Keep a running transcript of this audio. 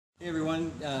Hey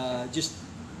everyone, this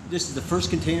is the first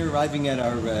container arriving at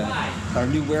our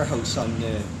new warehouse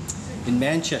in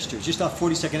Manchester, just off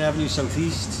 42nd Avenue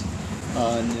Southeast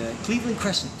on Cleveland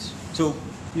Crescent. So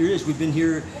here it is. We've been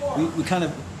here. We kind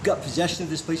of got possession of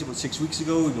this place about 6 weeks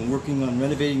ago. We've been working on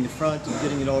renovating the front and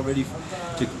getting it all ready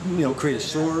to create a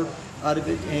store out of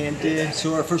it. And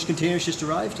so our first container's just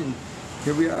arrived, and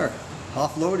here we are,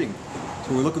 offloading.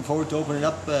 So we're looking forward to opening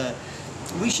up.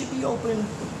 We should be open,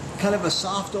 kind of a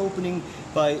soft opening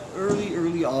by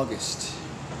early August,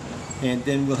 and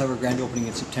then we'll have our grand opening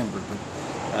in September, but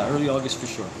early August for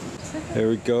sure. There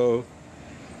we go.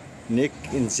 Nick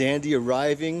and Zandy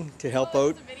arriving to help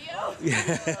out. No, not me.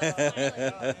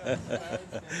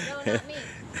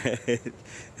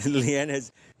 Leanne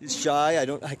is shy.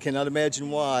 I cannot imagine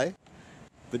why,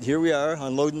 but here we are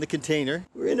unloading the container.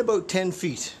 We're in about 10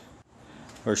 feet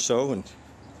or so, and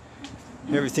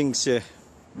everything's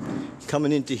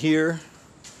coming into here.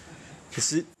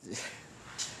 This is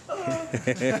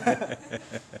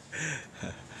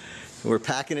we're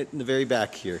packing it in the very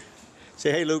back here.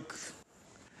 Say hey, Luke.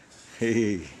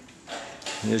 Hey.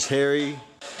 And there's Harry.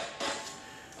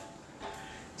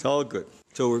 It's all good.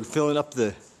 So we're filling up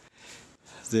the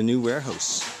new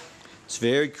warehouse. It's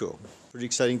very cool. Pretty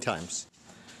exciting times.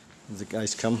 As the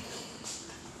guys come.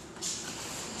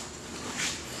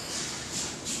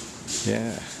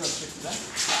 Yeah.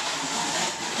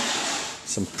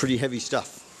 Some pretty heavy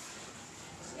stuff.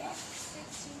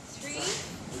 63?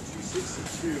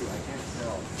 62, I can't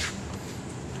tell.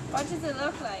 What does it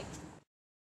look like?